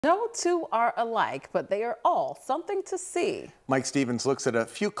No two are alike, but they are all something to see. Mike Stevens looks at a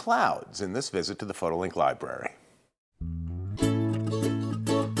few clouds in this visit to the PhotoLink Library.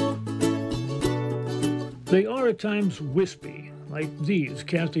 They are at times wispy, like these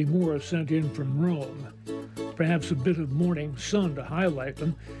Kathy Moore sent in from Rome. Perhaps a bit of morning sun to highlight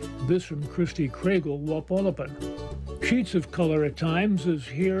them. This from Christy Craigle, Wapalapin. Sheets of color at times, as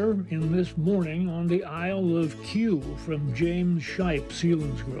here in this morning on the Isle of Q from James Shipe,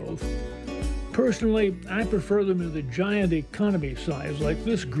 Selinsgrove. Personally, I prefer them in the giant economy size like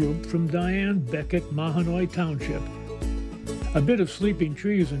this group from Diane Beckett, Mahanoy Township. A bit of sleeping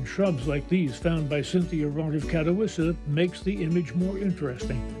trees and shrubs like these found by Cynthia Ront of Catawissa makes the image more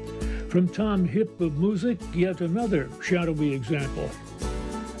interesting. From Tom Hipp of Music, yet another shadowy example.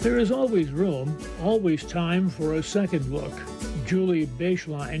 There is always room, always time for a second look. Julie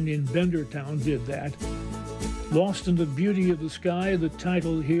Baseline in Bendertown did that. Lost in the beauty of the sky, the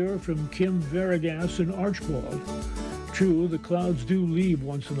title here from Kim Veragas in Archbald. True, the clouds do leave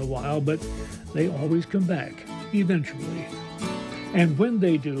once in a while, but they always come back, eventually. And when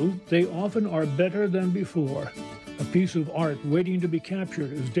they do, they often are better than before. A piece of art waiting to be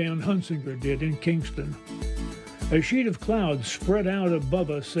captured, as Dan Hunsinger did in Kingston. A sheet of clouds spread out above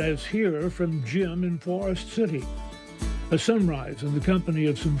us, as here from Jim in Forest City. A sunrise in the company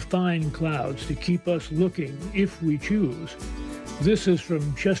of some fine clouds to keep us looking, if we choose. This is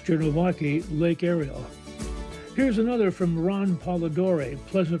from Chester, Milwaukee, Lake Ariel. Here's another from Ron Polidori,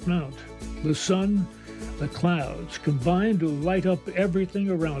 Pleasant Mount. The sun, the clouds combine to light up everything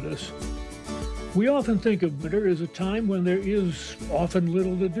around us. We often think of winter as a time when there is often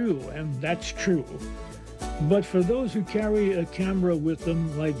little to do, and that's true. But for those who carry a camera with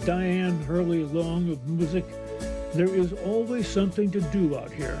them, like Diane Hurley Long of Music, there is always something to do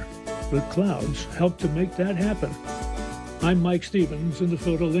out here. The clouds help to make that happen. I'm Mike Stevens in the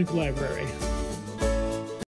PhotoLink Library.